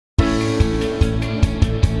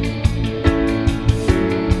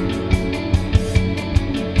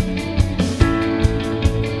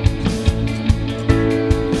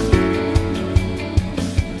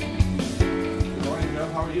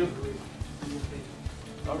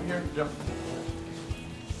Over here, Joe.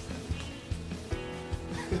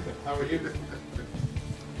 How are you?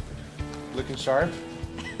 Looking sharp?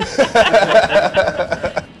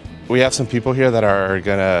 We have some people here that are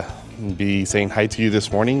gonna be saying hi to you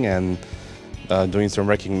this morning and doing some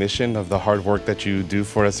recognition of the hard work that you do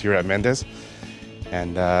for us here at Mendez.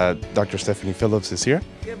 And Dr. Stephanie Phillips is here.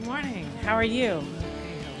 Good morning. How are you?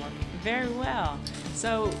 Very well.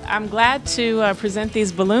 So I'm glad to present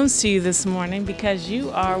these balloons to you this morning because you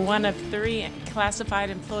are one of 3 classified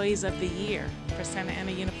employees of the year for Santa Ana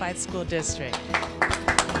Unified School District.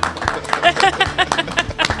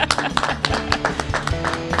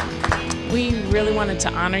 We really wanted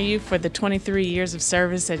to honor you for the 23 years of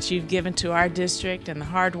service that you've given to our district and the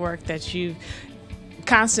hard work that you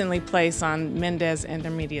constantly place on Mendez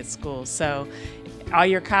Intermediate School. So all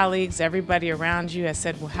your colleagues, everybody around you has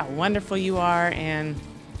said how wonderful you are, and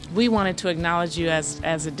we wanted to acknowledge you as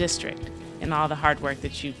a district and all the hard work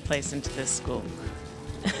that you've placed into this school.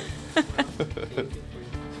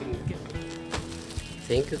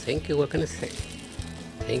 Thank you, what can I say?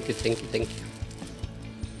 Thank you.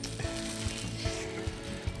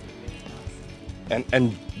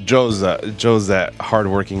 And Joe's that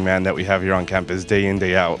hardworking man that we have here on campus, day in,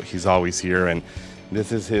 day out. He's always here, and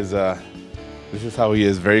this is his. This is how he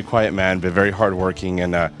is. Very quiet man, but very hardworking,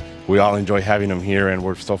 and we all enjoy having him here. And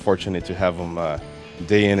we're so fortunate to have him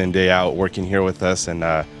day in and day out working here with us. And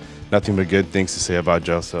nothing but good things to say about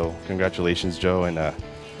Joe. So congratulations, Joe, and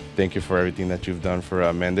thank you for everything that you've done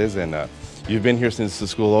for Mendez. And you've been here since the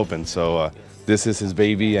school opened. So. This is his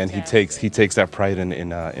baby, and he takes that pride in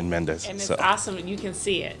Mendez. And it's awesome. You can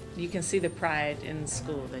see it. You can see the pride in the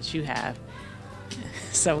school that you have.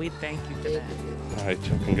 So we thank you for that. All right,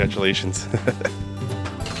 Joe, congratulations.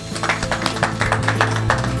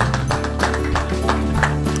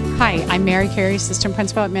 Hi, I'm Mary Carey, Assistant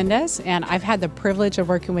Principal at Mendez, and I've had the privilege of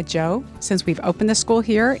working with Joe since we've opened the school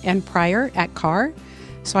here and prior at Carr.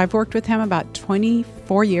 So I've worked with him about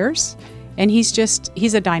 24 years, and he's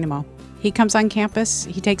a dynamo. He comes on campus,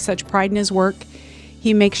 he takes such pride in his work,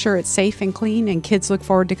 he makes sure it's safe and clean, and kids look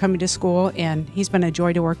forward to coming to school, and he's been a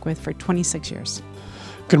joy to work with for 26 years.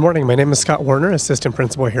 Good morning, my name is Scott Warner, Assistant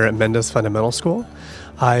Principal here at Mendez Fundamental School.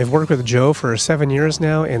 I've worked with Joe for 7 years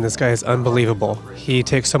now, and this guy is unbelievable. He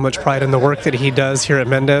takes so much pride in the work that he does here at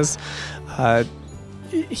Mendez.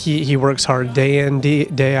 He works hard day in,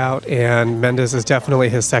 day out, and Mendez is definitely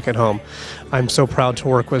his second home. I'm so proud to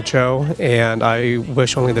work with Joe, and I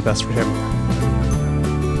wish only the best for him.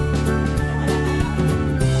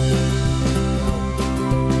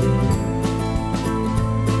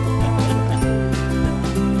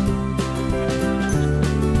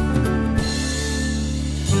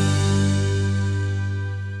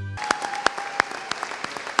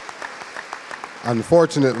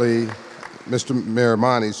 Unfortunately, Mr.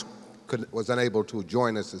 Miramanis was unable to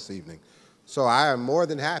join us this evening. So I am more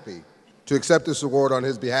than happy to accept this award on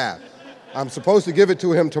his behalf. I'm supposed to give it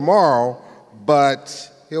to him tomorrow,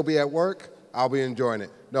 but he'll be at work, I'll be enjoying it.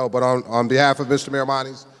 No, but on behalf of Mr.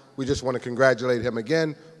 Miramanis, we just want to congratulate him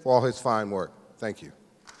again for all his fine work. Thank you.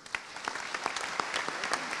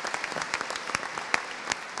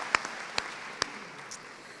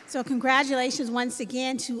 So congratulations once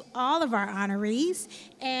again to all of our honorees.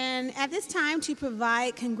 And at this time, to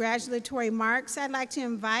provide congratulatory marks, I'd like to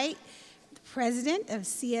invite the President of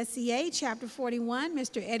CSEA, Chapter 41,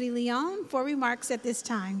 Mr. Eddie Leon, for remarks at this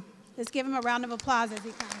time. Let's give him a round of applause as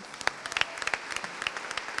he comes.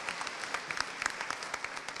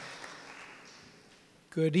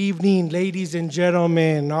 Good evening, ladies and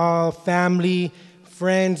gentlemen, all family,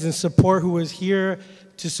 friends, and support who is here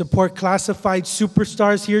to support classified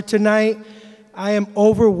superstars here tonight. I am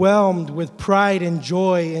overwhelmed with pride and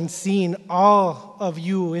joy in seeing all of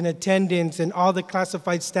you in attendance and all the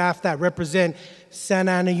classified staff that represent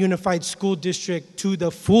Santa Ana Unified School District to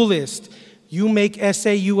the fullest. You make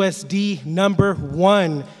SAUSD number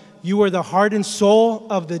 1. You are the heart and soul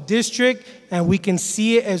of the district, and we can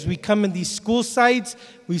see it as we come in these school sites.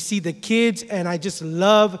 We see the kids, and I just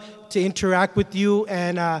love to interact with you,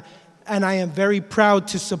 and I am very proud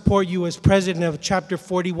to support you as president of Chapter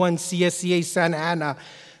 41 CSEA Santa Ana.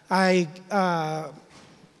 I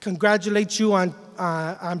congratulate you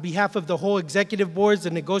on behalf of the whole executive boards,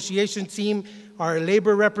 the negotiation team, our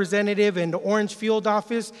labor representative, and the Orange Field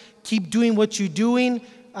office. Keep doing what you're doing.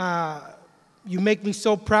 You make me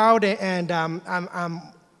so proud, and I'm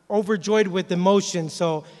overjoyed with emotion.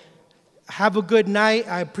 So have a good night.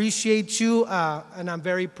 I appreciate you, and I'm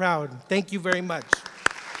very proud. Thank you very much.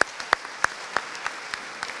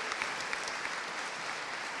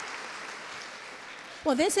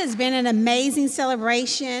 Well, this has been an amazing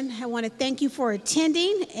celebration. I want to thank you for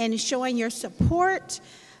attending and showing your support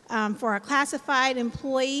for our classified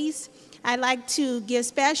employees. I'd like to give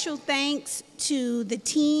special thanks to the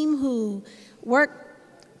team who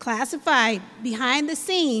worked classified behind the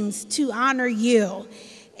scenes to honor you.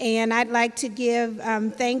 And I'd like to give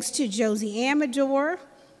thanks to Josie Amador,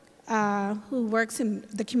 who works in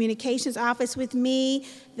the communications office with me,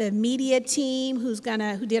 the media team who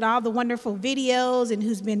did all the wonderful videos and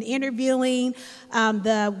who's been interviewing,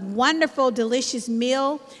 the wonderful, delicious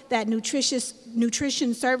meal that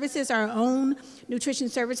Nutrition Services, our own Nutrition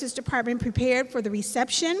Services Department, prepared for the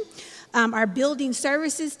reception, our building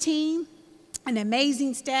services team, an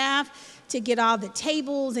amazing staff to get all the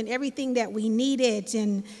tables and everything that we needed,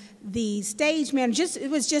 and the stage manager. It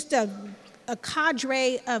was just a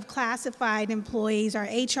cadre of classified employees. Our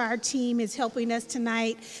HR team is helping us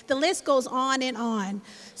tonight. The list goes on and on.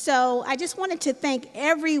 So I just wanted to thank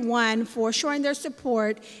everyone for showing their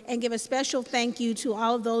support and give a special thank you to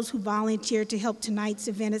all of those who volunteered to help tonight's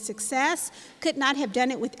event a success. Could not have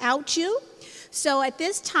done it without you. So at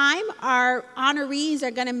this time, our honorees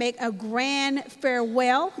are going to make a grand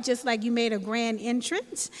farewell, just like you made a grand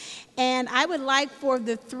entrance. And I would like for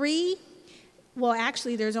the three, well,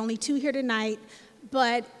 actually, there's only two here tonight,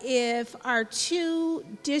 but if our two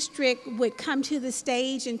district would come to the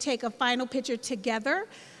stage and take a final picture together,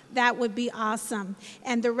 that would be awesome.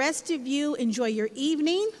 And the rest of you, enjoy your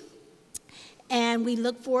evening, and we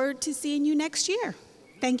look forward to seeing you next year.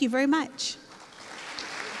 Thank you very much.